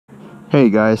Hey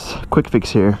guys, QuickFix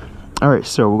here. Alright,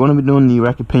 so we're going to be doing the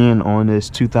rack pinion on this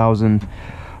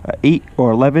 2008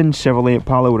 or 11 Chevrolet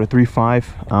Impala with a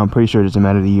 3.5. I'm pretty sure it doesn't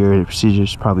matter the year, the procedure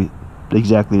is probably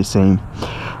exactly the same.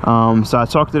 So I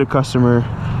talked to the customer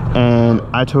and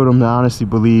I told him to honestly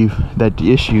believe that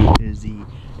the issue is the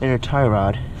inner tie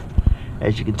rod.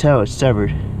 As you can tell, it's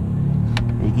severed. You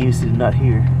can even see the nut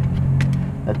here.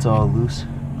 That's all loose.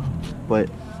 But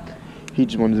he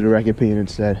just wanted to do the rack pinion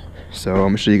instead. So I'm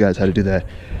gonna show you guys how to do that.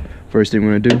 First thing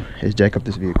we're gonna do is jack up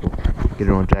this vehicle, get it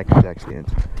on jack stands.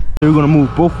 We're gonna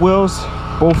move both wheels,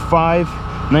 both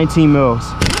 19 mils.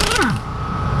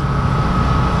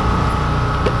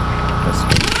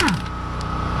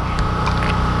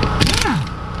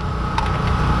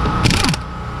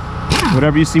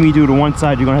 Whatever you see me do to one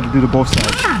side, you're gonna have to do to both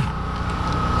sides.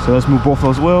 So let's move both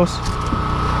those wheels.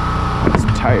 This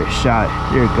entire shot,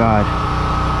 dear God.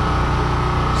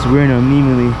 So we're gonna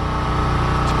immediately.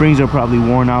 Springs are probably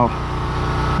worn out.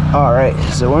 Alright,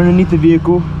 so we're underneath the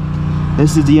vehicle.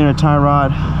 This is the inner tie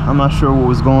rod. I'm not sure what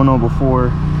was going on before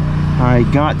I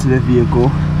got to the vehicle,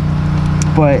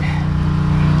 but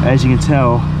as you can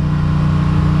tell,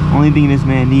 only thing this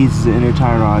man needs is the inner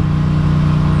tie rod,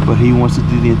 but he wants to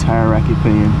do the entire rack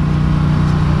pinion.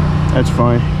 That's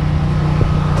fine.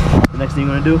 The next thing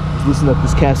you're gonna do is loosen up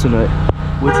this caster nut,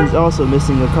 which is also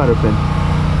missing a cotter pin.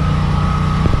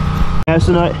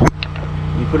 Caster nut,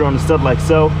 you put it on the stud like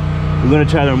so. We're going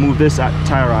to try to remove this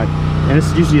tie rod, and this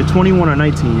is usually a 21 or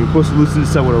 19. You're supposed to loosen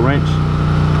this up with a wrench.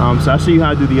 So I'll show you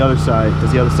how to do the other side,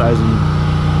 because the other side is in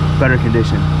better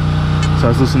condition. So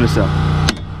let's loosen this up.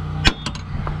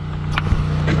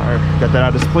 Alright, got that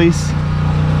out of this place.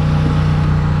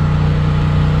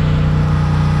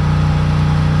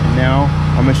 And now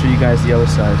I'm going to show you guys the other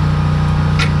side.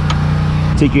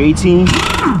 Take your 18.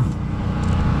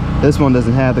 This one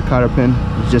doesn't have the cotter pin.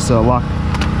 It's just a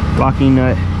locking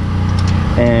nut,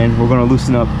 and we're gonna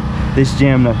loosen up this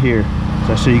jam nut here.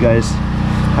 So I'll show you guys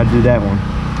how to do that one.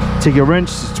 Take your wrench,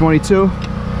 it's 22,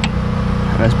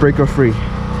 and that's breaker free.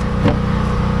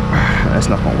 That's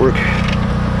not gonna work.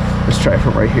 Let's try it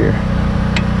from right here.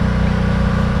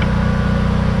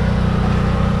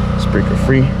 It's breaker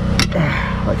free,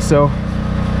 like so.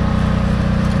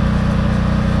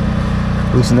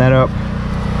 Loosen that up.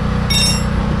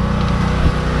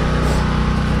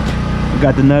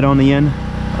 Got the nut on the end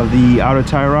of the outer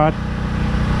tie rod.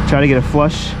 Try to get it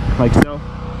flush, like so.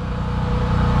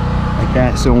 Like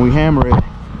that. So when we hammer it,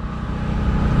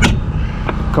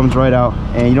 it comes right out,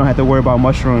 and you don't have to worry about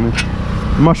mushrooming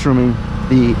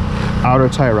the outer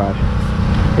tie rod.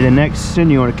 And then next,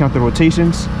 you want to count the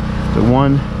rotations. So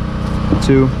 1,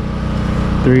 2,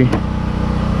 3,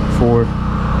 4.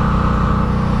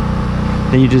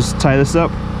 Then you just tie this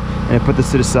up and put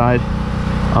this to the side.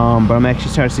 But I'm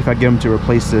actually trying to see if I get them to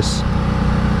replace this.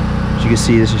 As you can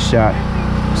see, this is shot.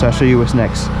 So I'll show you what's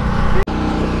next.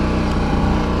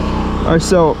 Alright,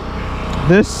 so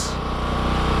this,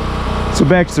 it's a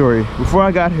backstory. Before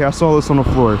I got here, I saw this on the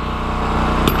floor.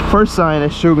 First sign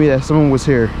that showed me that someone was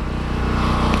here.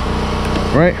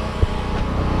 Right?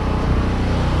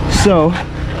 So,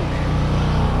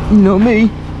 you know me,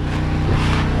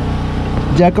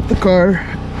 jack up the car,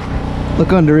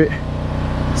 look under it.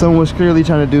 Someone was clearly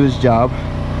trying to do his job,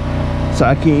 so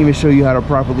I can't even show you how to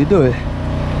properly do it.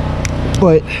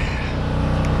 But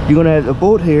you're gonna have a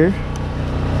bolt here,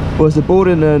 but it's a bolt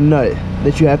and a nut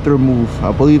that you have to remove.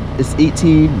 I believe it's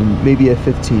 18, maybe a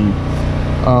 15. You're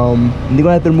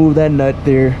gonna have to remove that nut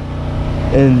there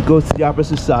and go to the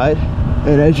opposite side.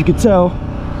 And as you can tell,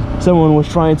 someone was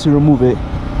trying to remove it.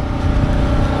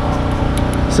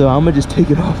 So I'm gonna just take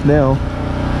it off now.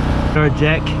 Our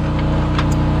jack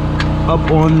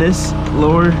up on this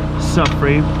lower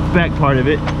subframe, back part of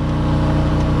it.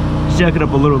 Jack it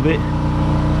up a little bit,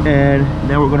 and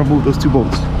now we're going to move those two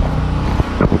bolts.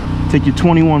 Take your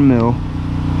 21 mil,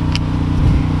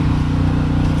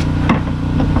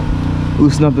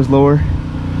 loosen up this lower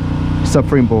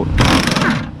subframe bolt.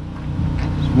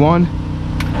 Just one.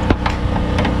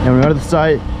 Now on the other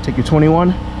side, take your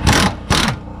 21.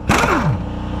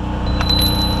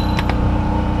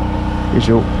 Here's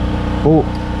your bolt.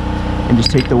 And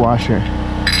just take the washer,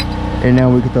 and now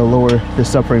we get to lower the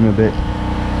subframe a bit.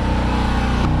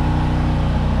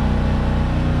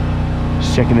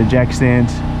 Just checking the jack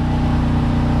stands.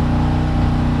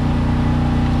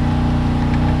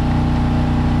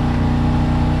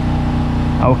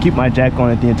 I will keep my jack on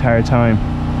it the entire time.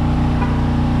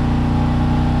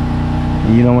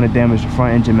 You don't want to damage the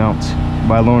front engine mounts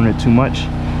by lowering it too much.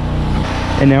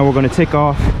 And now we're going to take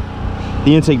off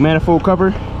the intake manifold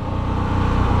cover.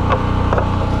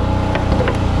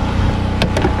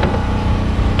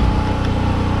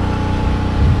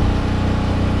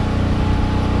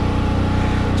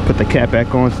 the cap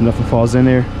back on so nothing falls in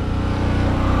there.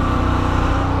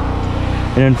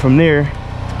 And then from there,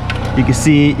 you can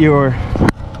see your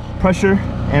pressure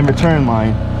and return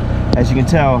line. As you can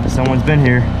tell, someone's been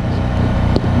here.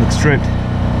 It looks stripped.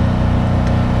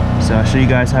 So I'll show you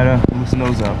guys how to loosen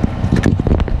those up.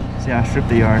 See how stripped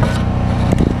they are.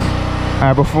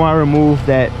 Alright, before I remove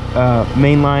that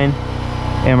main line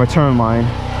and return line,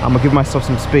 I'm gonna give myself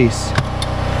some space.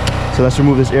 So let's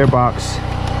remove this air box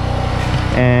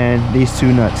and these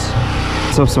two nuts.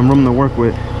 So some room to work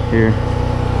with here.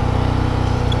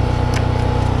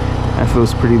 That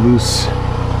feels pretty loose.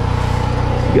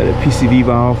 You got a PCV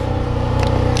valve.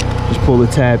 Just pull the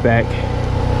tab back.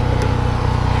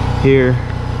 Here,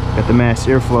 got the mass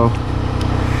airflow.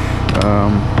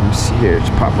 Let me see here,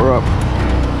 just pop her up.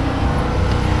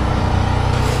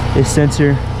 This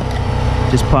sensor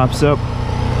just pops up.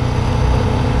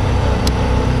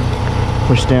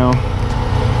 Push down,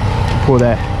 pull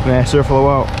that mass airflow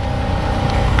out.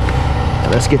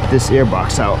 Now let's get this air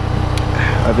box out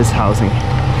of this housing.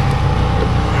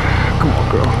 Come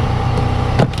on, girl.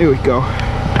 Here we go.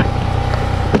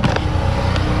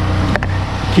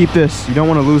 Keep this. You don't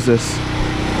want to lose this.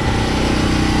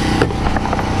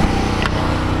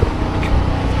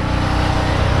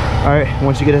 Alright,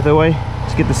 once you get it that way,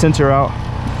 let's get the sensor out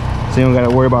so you don't got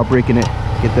to worry about breaking it.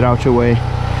 Get that out your way.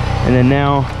 And then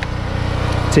now,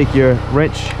 take your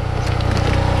wrench,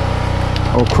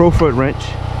 or crowfoot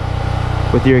wrench,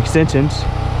 with your extensions.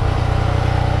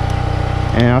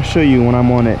 And I'll show you when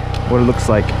I'm on it what it looks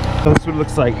like. So this is what it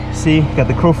looks like. See, got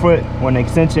the crowfoot, one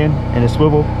extension, and a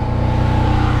swivel.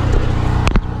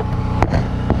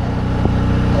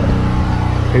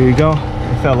 There you go.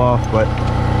 It fell off, but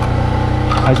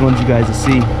I just wanted you guys to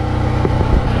see.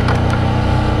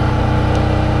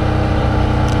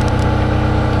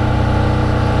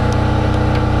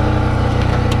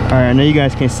 Alright, I know you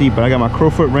guys can't see, but I got my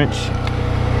crowfoot wrench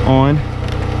on.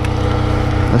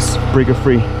 Let's break her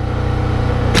free.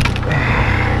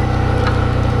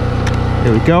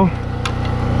 There we go.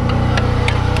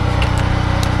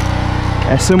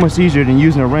 That's so much easier than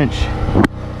using a wrench.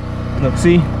 Look,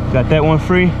 see, got that one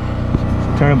free.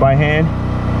 Turn it by hand.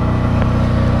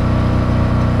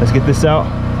 Let's get this out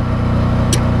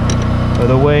of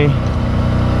the way.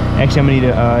 Actually, I'm gonna need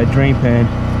a drain pan.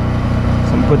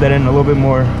 So I'm gonna put that in a little bit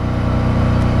more.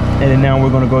 And then now we're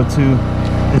gonna go to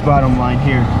this bottom line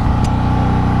here.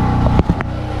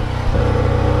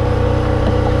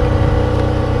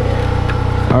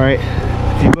 All right,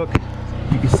 if you look,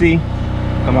 you can see,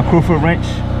 got my crowfoot wrench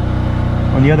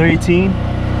on the other 18.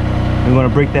 I'm gonna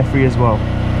break that free as well.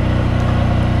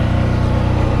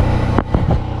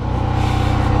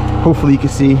 Hopefully you can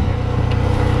see.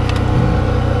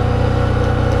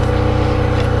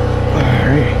 All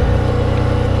right,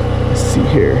 let's see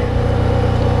here.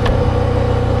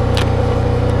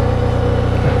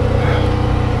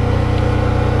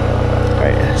 All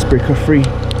right, let's break her free.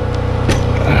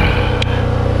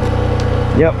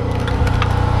 Yep,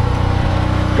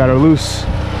 got her loose.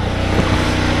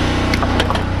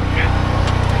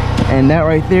 And that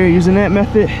right there, using that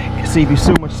method, can save you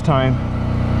so much time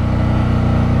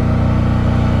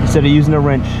instead of using a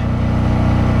wrench.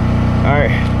 All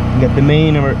right, we got the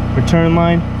main and return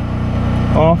line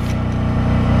off.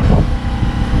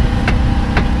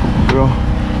 Girl,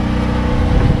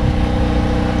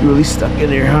 you really stuck in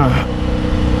there, huh?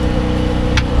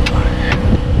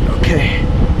 Okay,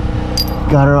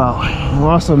 got her out. We're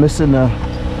also missing the,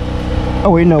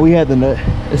 oh wait, no, we had the nut.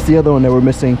 It's the other one that we're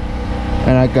missing.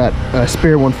 And I got a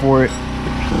spare one for it.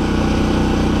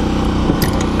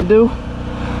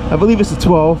 I believe it's a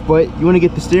 12, but you want to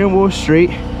get the steering wheel straight.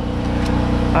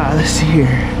 Let's see here.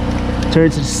 Turn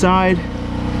it to the side,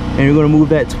 and you're going to move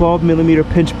that 12mm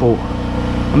pinch bolt.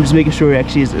 I'm just making sure it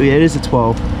actually is. Yeah, it is a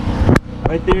 12.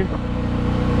 Right there.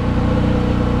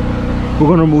 We're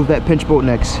going to remove that pinch bolt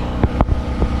next.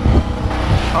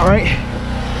 All right.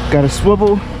 Got a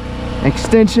swivel,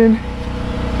 extension,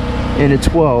 and a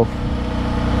 12.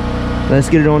 Let's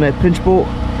get it on that pinch bolt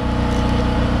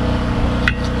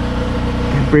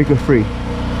and break her free.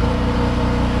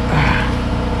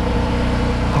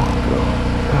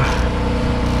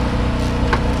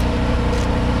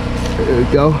 There we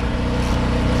go.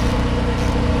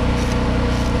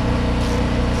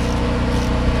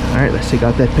 All right, let's take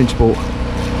out that pinch bolt.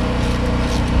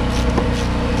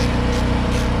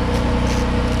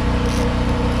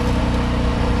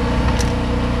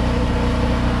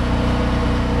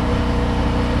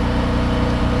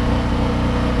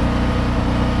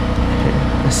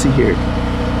 See here if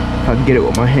I can get it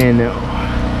with my hand now.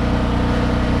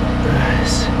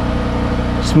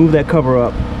 Just move that cover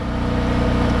up.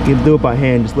 You can do it by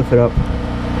hand, just lift it up.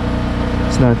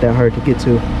 It's not that hard to get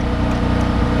to.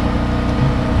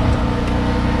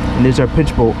 And there's our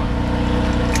pinch bolt.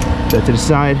 That to the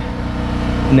side.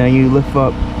 Now you lift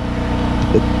up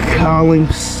the cowling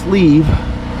sleeve,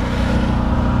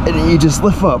 and then you just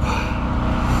lift up.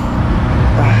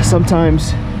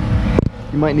 Sometimes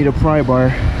you might need a pry bar.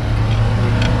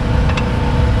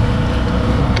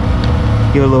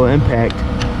 Give it a little impact.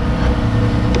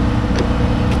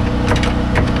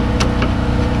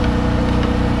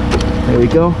 There we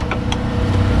go.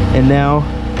 And now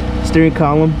steering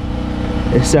column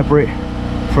is separate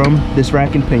from this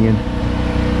rack and pinion.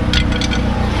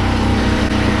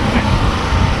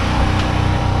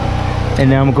 And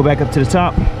now I'm gonna go back up to the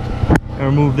top and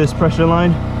remove this pressure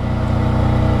line.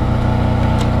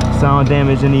 So I don't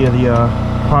damage any of the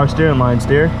power steering lines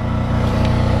there.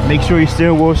 Make sure your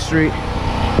steering wheel is straight.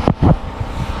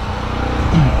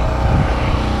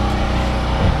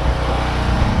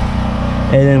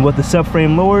 And then with the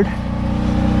subframe lowered,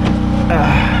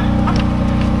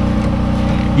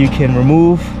 you can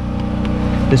remove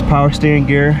this power steering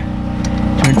gear,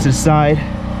 turn to the side.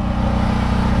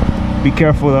 Be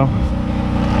careful though,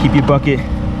 keep your bucket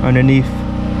underneath.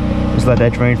 Just let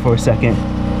that drain for a second.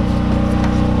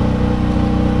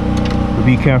 But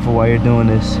be careful while you're doing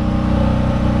this,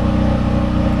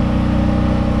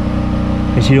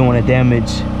 because you don't want to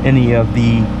damage any of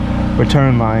the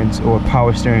return lines or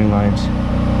power steering lines.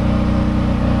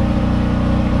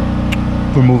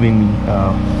 Removing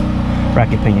the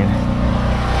rack and pinion.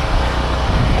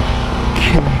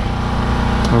 Okay.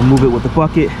 I'll remove it with the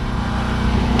bucket,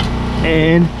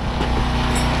 and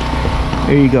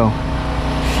there you go.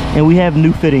 And we have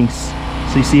new fittings.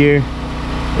 So you see here,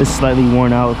 this is slightly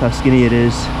worn out. Look how skinny it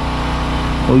is.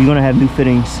 Well, you're gonna have new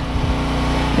fittings,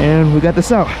 and we got this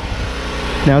out.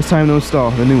 Now it's time to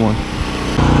install the new one.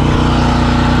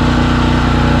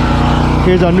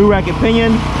 Here's our new rack and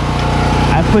pinion.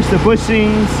 I pushed the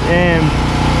bushings and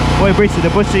braced the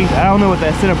bushings. I don't know what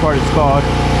that center part is called,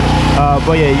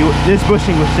 but yeah, this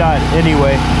bushing was shot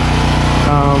anyway.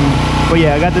 But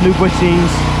yeah, I got the new bushings.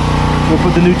 We'll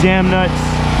put the new jam nuts,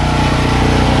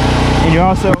 and you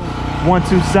also want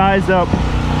to size up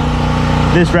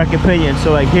this rack and pinion.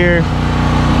 So like here,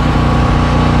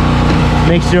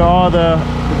 make sure all the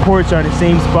ports are in the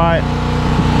same spot.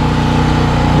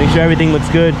 Make sure everything looks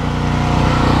good.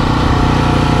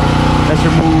 Let's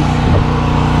remove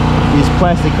these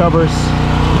plastic covers.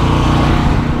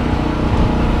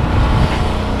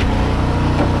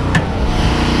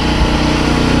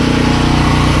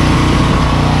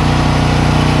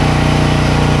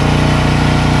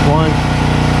 One,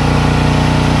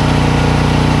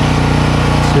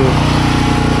 two.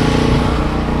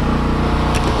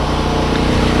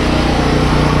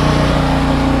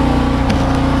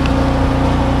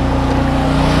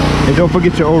 And don't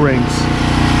forget your O-rings.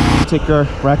 Take our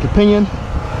rack and pinion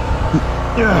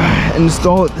and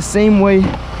install it the same way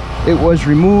it was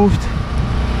removed.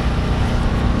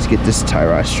 Let's get this tie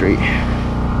rod straight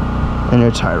and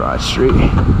their tie rod straight,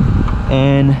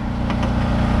 and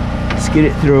let's get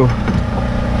it through.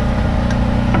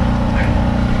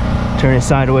 Turn it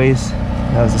sideways.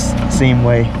 That was the same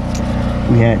way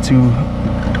we had to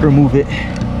remove it.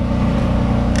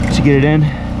 To get it in,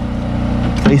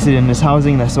 place it in this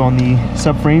housing that's on the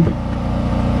subframe.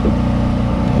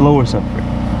 Lower subframe.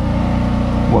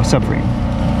 Well, subframe.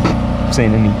 I'm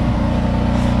saying any.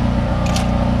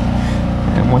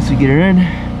 And once we get it in,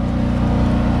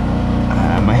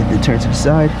 I might have to turn to the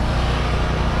side.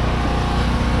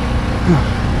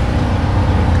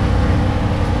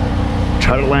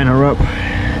 Try to line her up.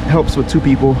 It helps with 2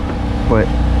 people, but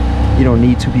you don't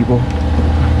need 2 people.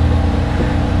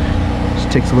 Just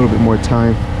takes a little bit more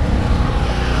time.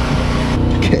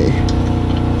 Okay.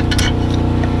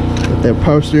 That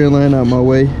power steering line out of my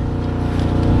way.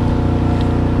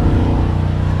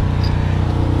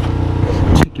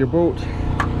 Check your bolt.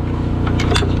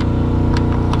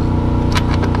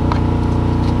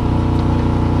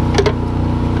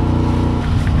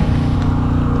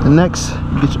 And next,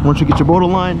 once you get your bolt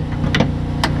aligned,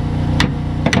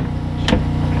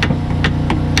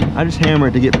 I just hammer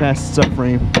it to get past the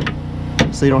subframe,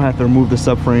 so you don't have to remove the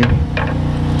subframe.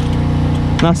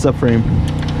 Not subframe,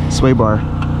 sway bar.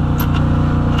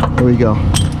 There we go.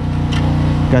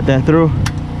 Got that through.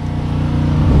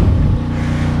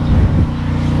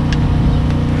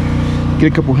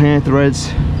 Get a couple hand threads.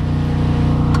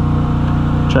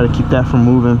 Try to keep that from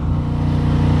moving.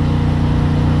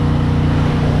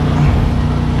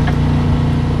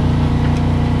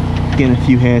 Getting a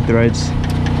few hand threads.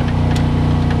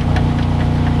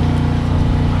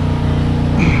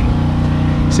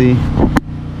 See?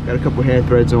 Got a couple hand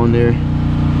threads on there.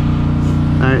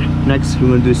 Alright, next we're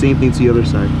gonna do the same thing to the other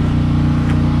side.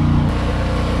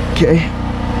 Okay.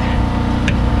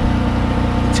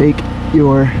 Take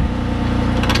your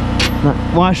nut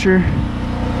washer,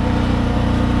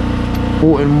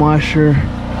 bolt and washer.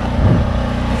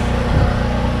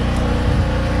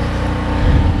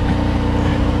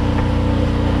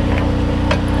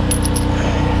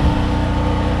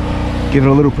 Give it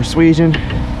a little persuasion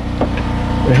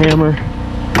with a hammer,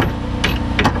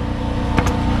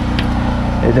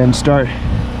 and then start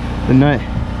the nut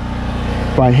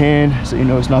by hand so you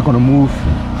know it's not going to move.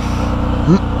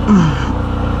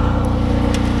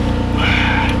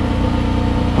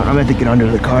 I'm going to get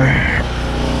under the car.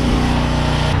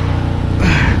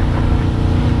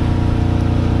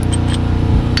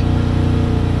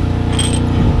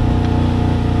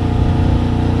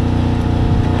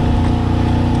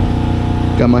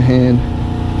 Got my hand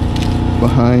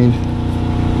behind.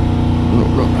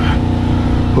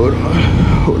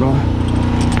 Hold on.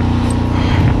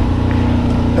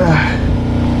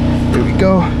 There we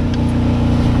go.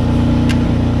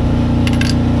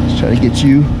 Let's try to get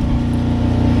you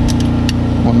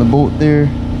on the bolt there.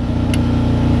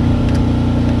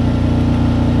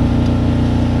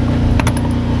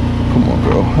 Come on,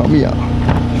 girl, help me out.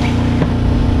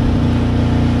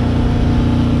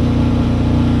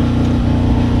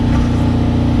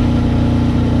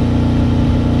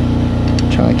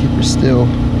 Try to keep her still.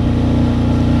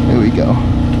 There we go.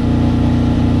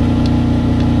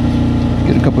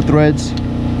 Get a couple threads,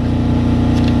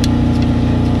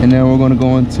 and now we're going to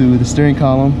go into the steering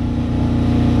column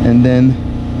and then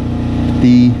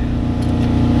the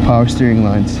power steering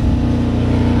lines.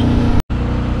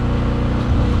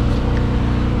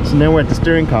 So now we're at the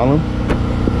steering column.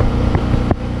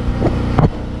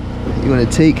 You're going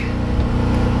to take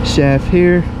shaft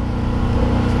here,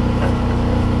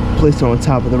 place it on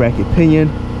top of the racket pinion.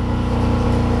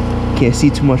 Can't see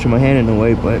too much of my hand in the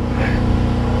way, but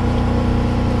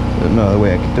there's no other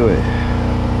way I could do it.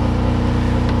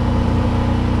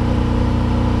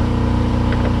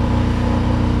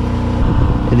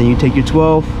 And then you take your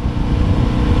 12.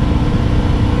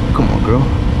 Come on, girl.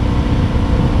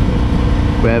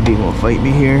 Gravity won't fight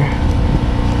me here.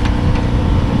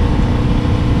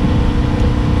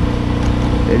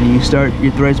 And then you start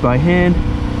your threads by hand.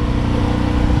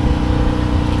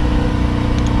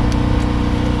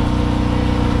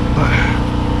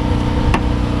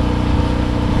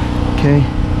 Okay.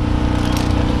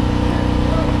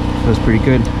 Feels pretty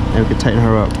good. Now we can tighten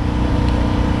her up.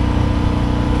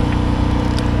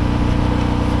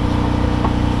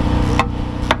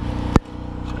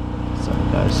 Sorry,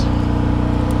 guys.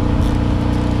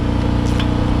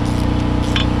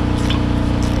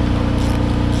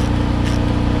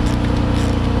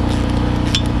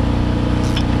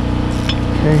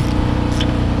 Okay.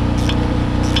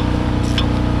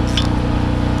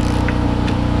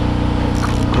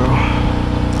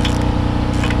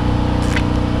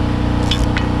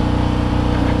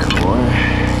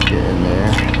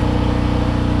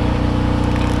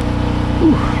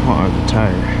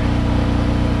 Tire.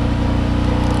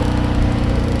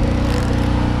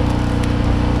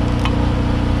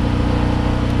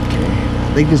 Okay,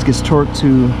 I think this gets torqued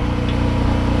to,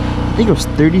 I think it was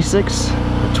 36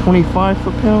 or 25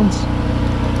 foot-pounds.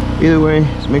 Either way,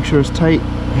 just make sure it's tight.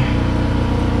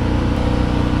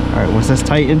 All right, once that's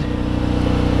tightened,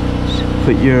 just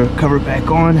put your cover back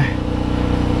on.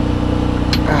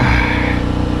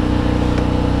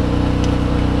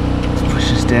 Let's push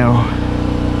this down.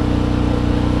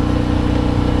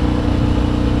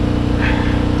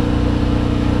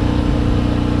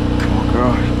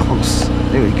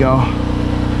 There we go.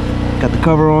 Got the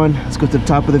cover on. Let's go to the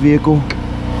top of the vehicle.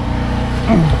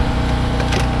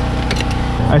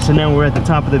 Alright, so now we're at the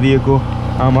top of the vehicle.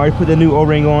 I already put the new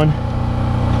O-ring on.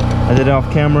 I did it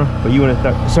off camera, but you want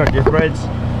to start your threads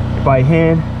by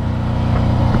hand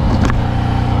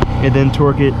and then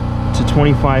torque it to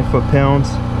 25 foot-pounds.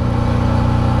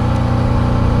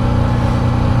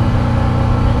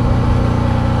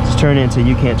 Just turn it until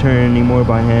you can't turn it anymore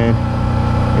by hand,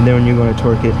 and then when you're going to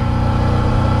torque it.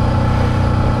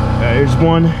 There's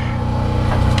one.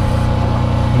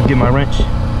 Get my wrench.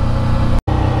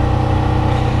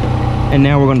 And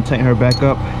now we're going to tighten her back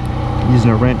up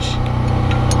using a wrench.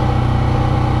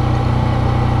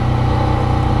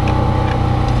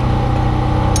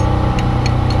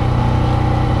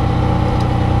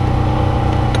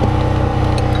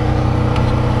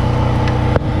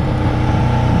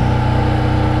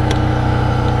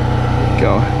 There we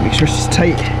go. Make sure she's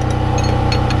tight.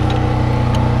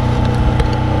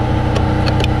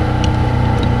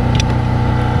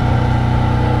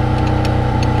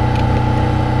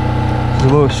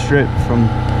 strip from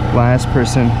last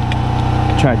person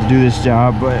tried to do this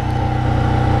job, but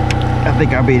I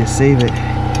think I'll be able to save it.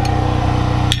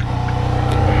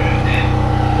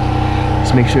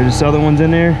 Just make sure this other one's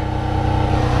in there.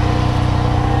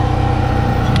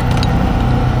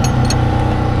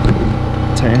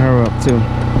 Tighten her up too.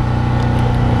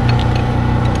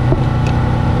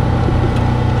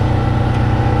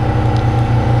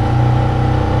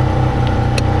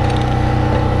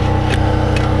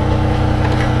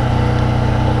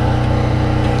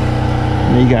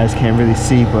 You guys can't really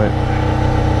see, but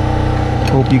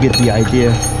hope you get the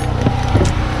idea.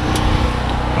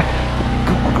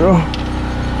 Come on, girl.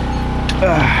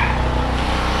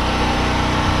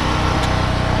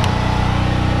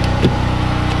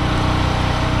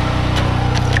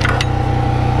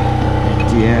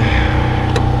 Yeah.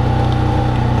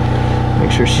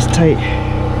 Make sure she's tight.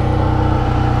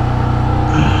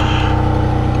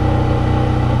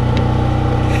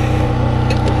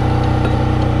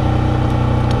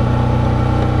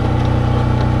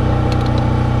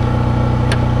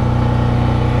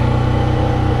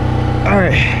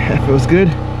 Alright, that feels good.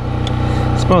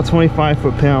 It's about 25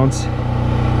 foot-pounds.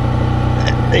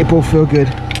 They both feel good.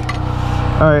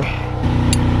 Alright.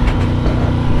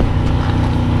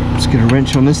 Let's get a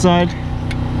wrench on this side.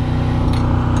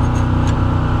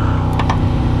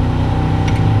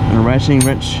 And a ratcheting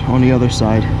wrench on the other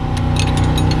side.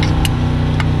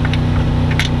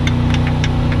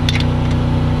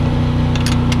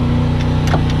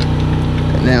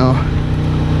 And now,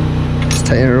 let's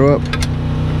tighten her up.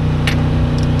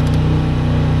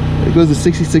 It goes to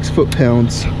 66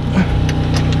 foot-pounds.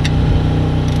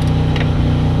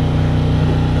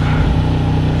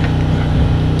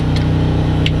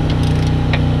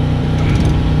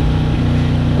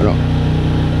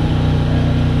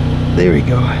 There we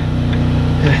go.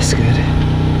 That's good.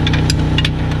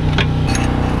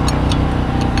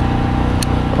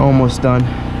 Almost done.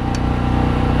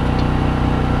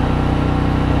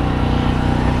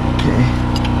 Okay.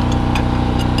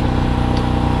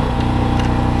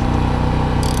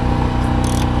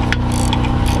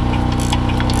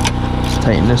 Just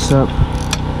tighten this up.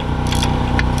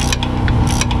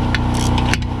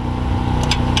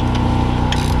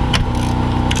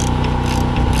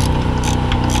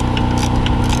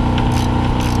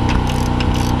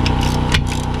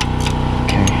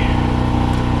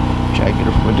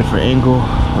 A different angle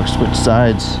or switch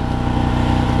sides.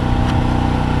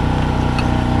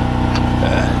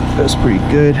 Feels pretty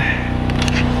good.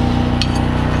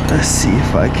 Let's see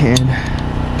if I can.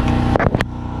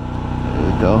 There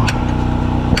we go.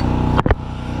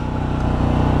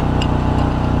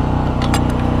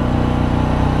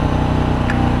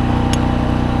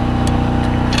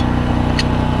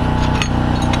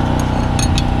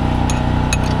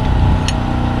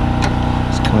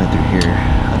 It's coming through here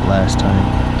like last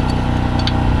time.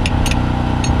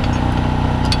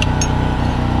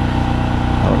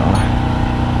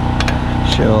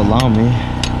 She'll allow me.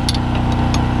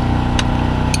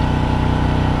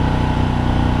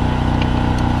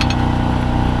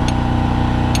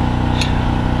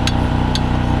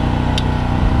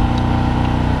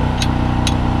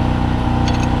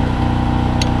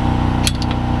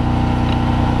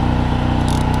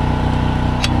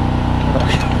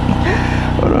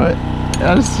 Alright,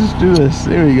 let's just do this.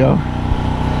 There we go.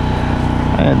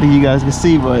 I don't think you guys can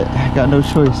see, but I got no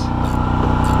choice.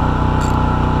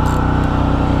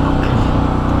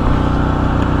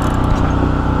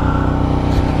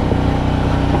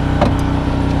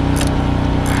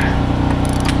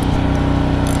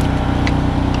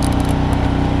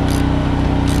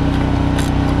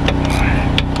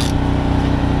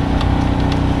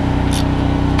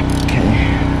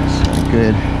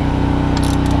 Good.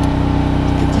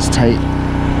 Get this tight.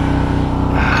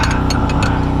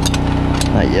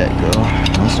 Not yet, girl.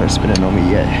 Don't start spinning on me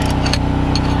yet.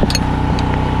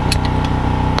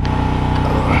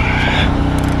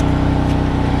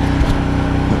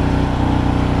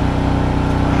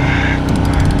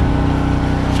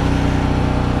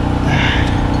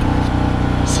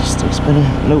 Is it still spinning?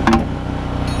 Nope.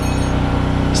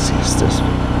 Let's see, it's still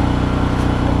spinning.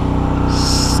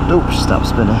 Nope, stop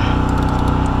spinning.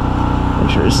 Make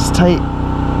sure this is tight.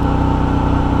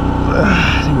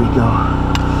 There we go.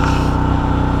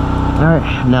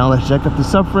 Alright, now let's jack up the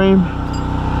subframe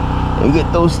and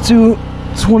get those two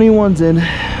 21s in.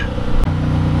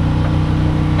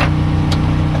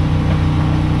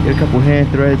 Get a couple hand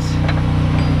threads.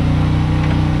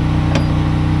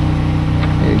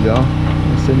 There you go.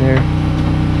 It's in there.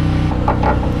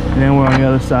 And then we're on the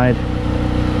other side.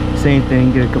 Same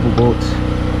thing, get a couple bolts.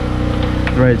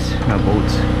 Threads, not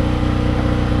bolts.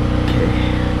 Okay.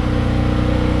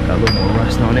 Got a little more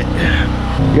rust on it.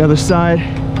 The other side.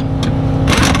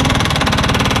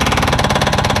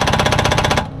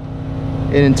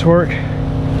 In torque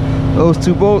those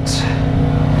 2 bolts.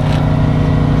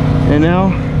 And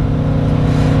now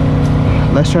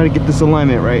let's try to get this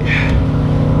alignment right.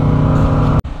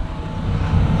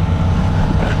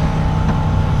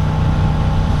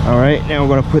 All right, now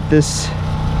we're gonna put this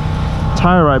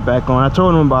tire rod back on. I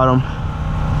told them about them.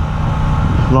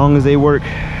 As long as they work.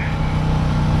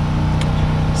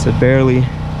 So barely.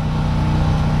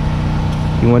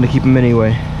 You want to keep them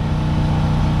anyway.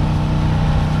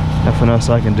 Nothing else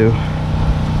I can do.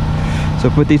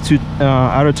 So put these 2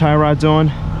 outer tie rods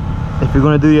on. If you're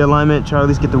gonna do the alignment, try to at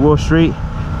least get the wheel straight.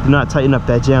 Do not tighten up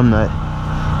that jam nut.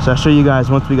 So I'll show you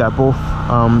guys once we got both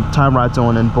tie rods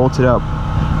on and bolted up.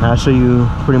 And I'll show you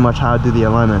pretty much how to do the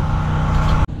alignment.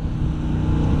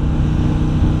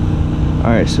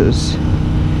 Alright, so let's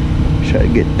try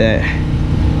to get that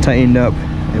tightened up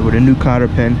with a new cotter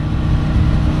pin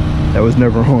that was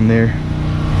never on there.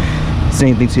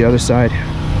 Same thing to the other side.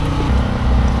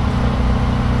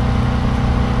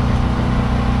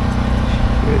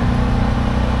 Good.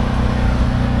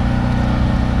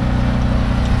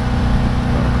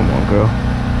 Oh, come on, girl.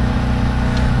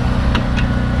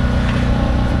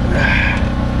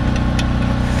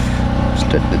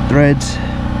 Start the threads.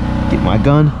 Get my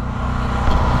gun.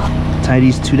 Tie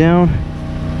these 2 down.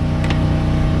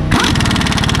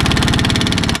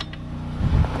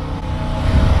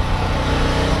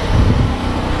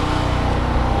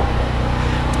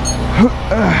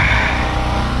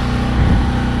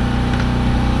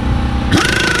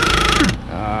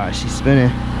 She's spinning.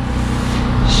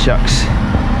 Shucks.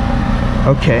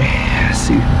 Okay, let's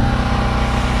see.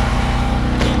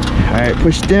 Alright,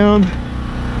 push down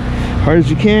hard as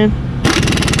you can.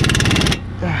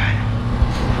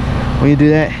 When you do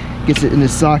that, gets it in the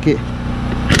socket.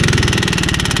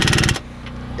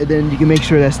 And then you can make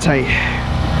sure that's tight.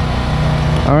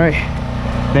 Alright,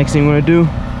 next thing we're gonna do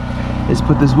is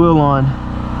put this wheel on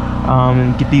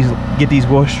and get these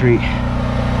wheels straight.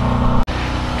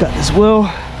 Got this wheel.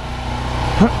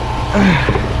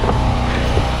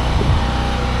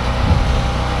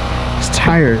 This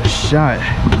tire is shot.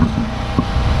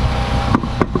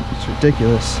 It's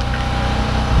ridiculous.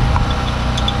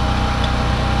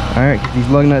 Alright, get these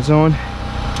lug nuts on.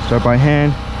 Start by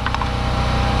hand.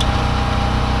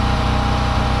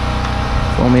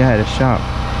 If only I had a shop.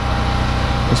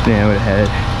 This man would have had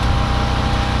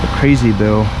a crazy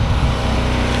bill.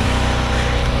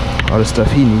 All the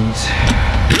stuff he needs.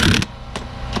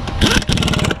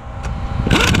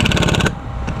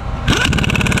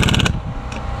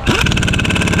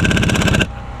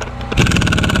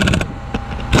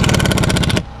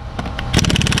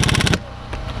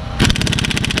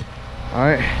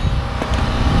 Alright,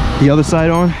 the other side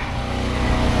on.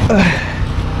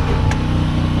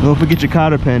 Don't forget your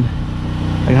cotter pin,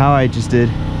 like how I just did.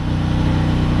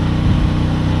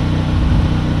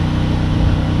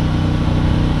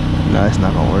 No, it's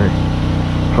not gonna work.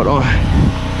 Hold on.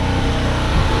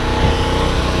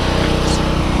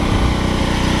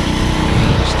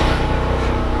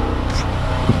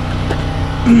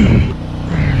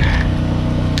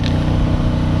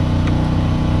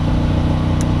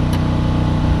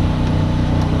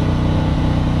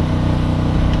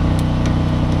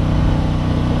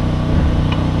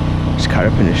 This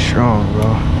cotter pin is strong,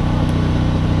 bro.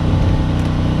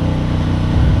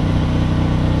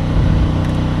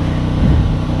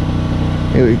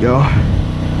 Here we go.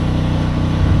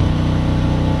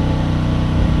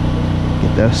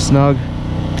 Get that snug.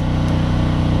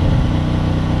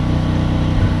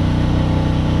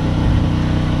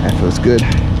 That feels good.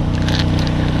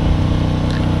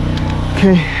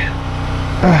 Okay.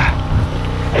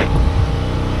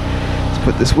 Let's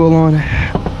put this wheel on.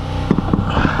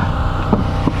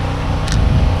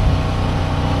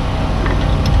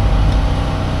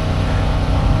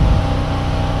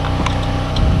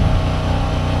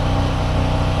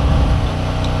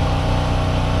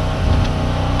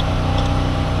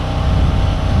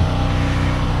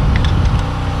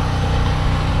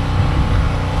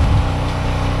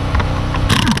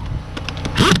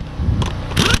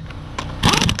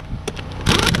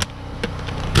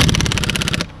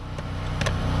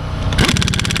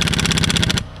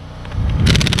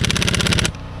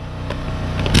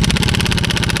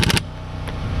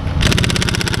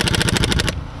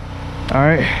 All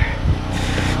right.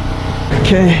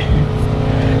 Okay.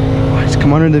 Let's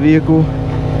come under the vehicle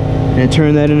and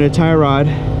turn that into a tie rod.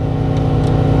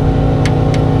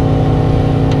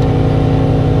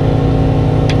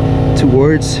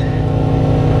 Towards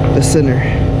the center.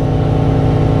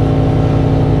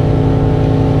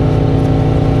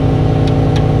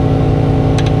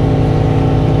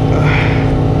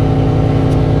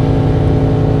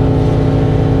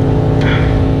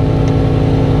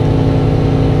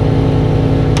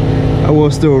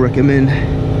 would still recommend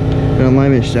an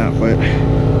alignment shop, but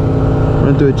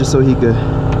run through it just so he could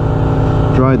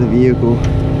drive the vehicle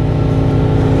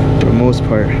for the most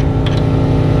part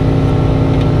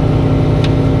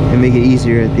and make it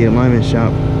easier at the alignment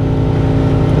shop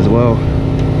as well.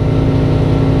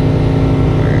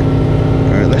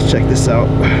 All right, let's check this out.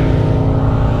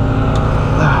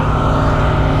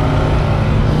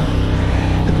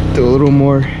 Do a little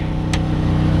more.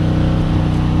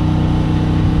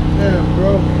 Damn,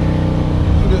 bro.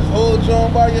 You this whole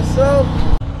joint by yourself?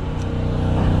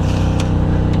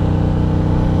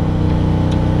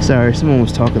 Sorry, someone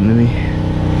was talking to me.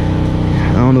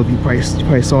 I don't know if you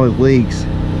probably saw his legs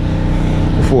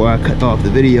before I cut off the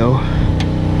video.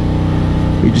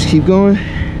 We just keep going.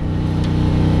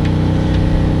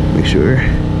 Make sure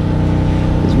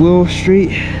his wheel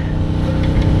straight.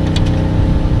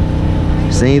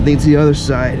 Same thing to the other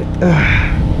side.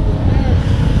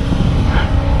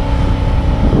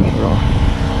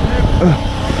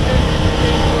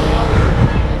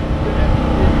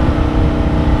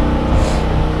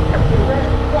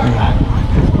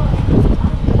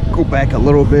 Go back a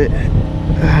little bit.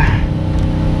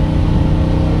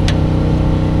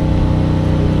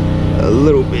 A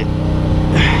little bit.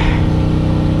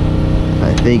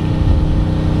 I think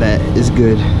that is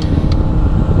good.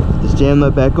 Just jam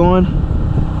that back on.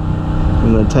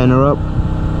 I'm gonna tighten her up.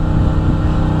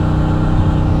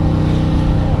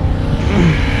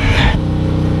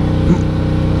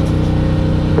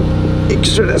 Make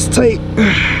sure that's tight.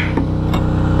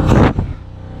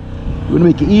 We're gonna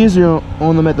make it easier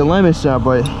on them at the alignment shop,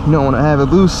 but you don't want to have it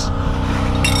loose.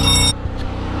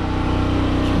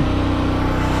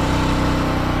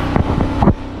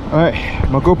 Alright,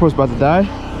 my GoPro's about to die.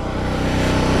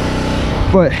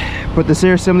 But put the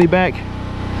air assembly back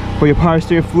for your power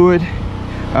steering fluid.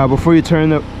 Before you turn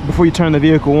the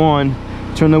vehicle on,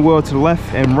 turn the wheel to the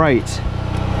left and right.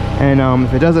 And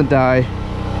if it doesn't die,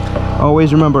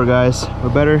 always remember, guys, for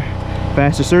better,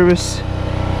 faster service,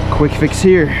 QuickFix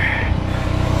here.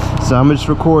 So I'm gonna just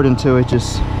record until it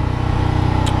just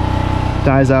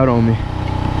dies out on me.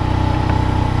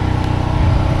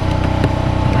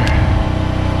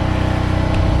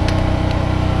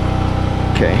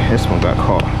 Okay, this one got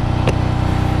caught.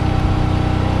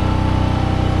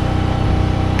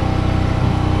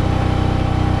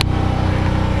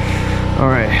 All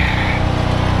right,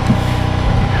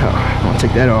 I'm gonna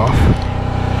take that off.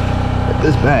 Put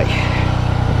this back,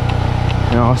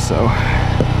 and also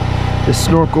this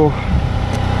snorkel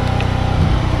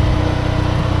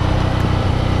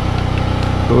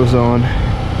goes on.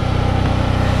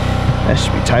 That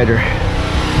should be tighter.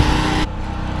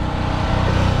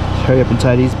 Hurry up and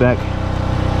tie these back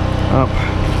up.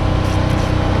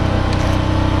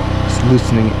 Just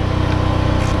loosening it.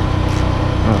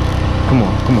 Oh, come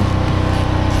on, come on.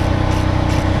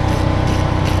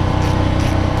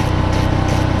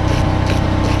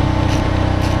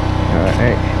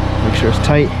 Alright, make sure it's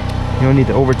tight. You don't need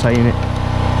to over tighten it.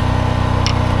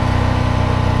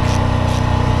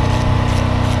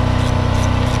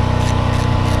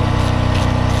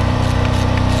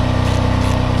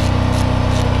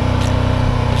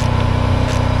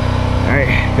 Alright,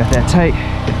 got that tight.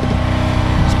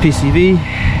 It's PCV.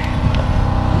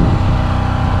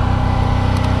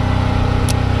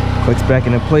 Clicks back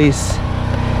into place.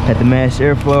 Had the mass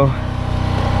airflow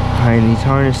behind these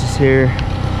harnesses here.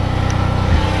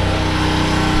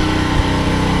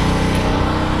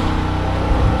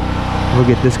 We'll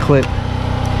get this clip.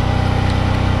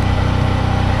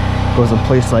 Goes in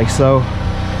place like so.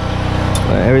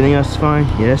 Everything else is fine.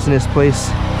 Yeah, that's in this place.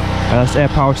 Let's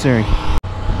add power steering.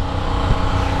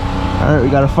 Alright, we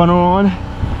got a funnel on.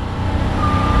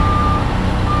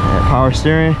 Add power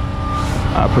steering.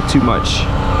 I put too much.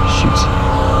 Shoot.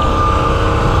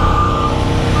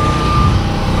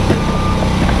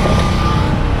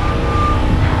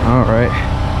 Alright.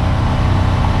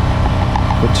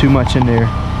 Put too much in there.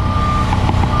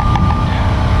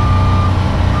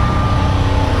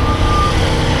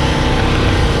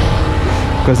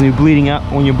 Because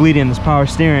when you're bleeding, this power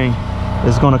steering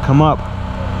is going to come up,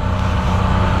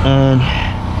 and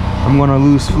I'm going to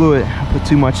lose fluid. I put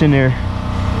too much in there,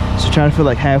 so try to fill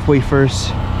like halfway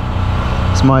first.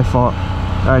 It's my fault.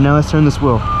 All right, now let's turn this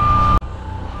wheel.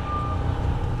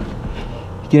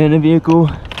 Get in the vehicle,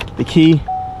 the key.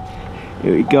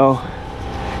 Here we go.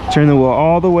 Turn the wheel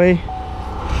all the way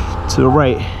to the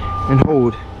right and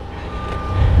hold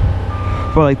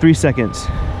for like 3 seconds.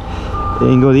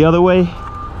 Then go the other way.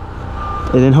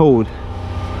 And then hold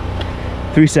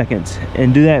 3 seconds,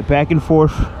 and do that back and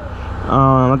forth.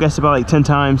 I guess about like 10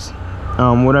 times,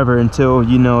 whatever, until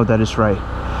you know that it's right.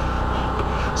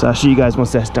 So I'll show you guys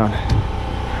once that's done.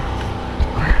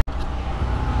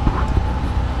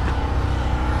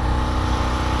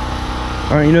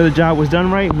 Alright, you know the job was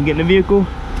done right. You get in the vehicle,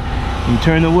 you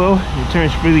turn the wheel, it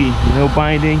turns freely. No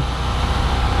binding,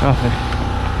 nothing.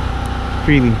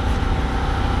 Freely.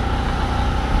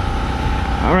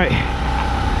 Alright,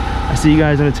 I'll see you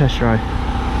guys on the test drive.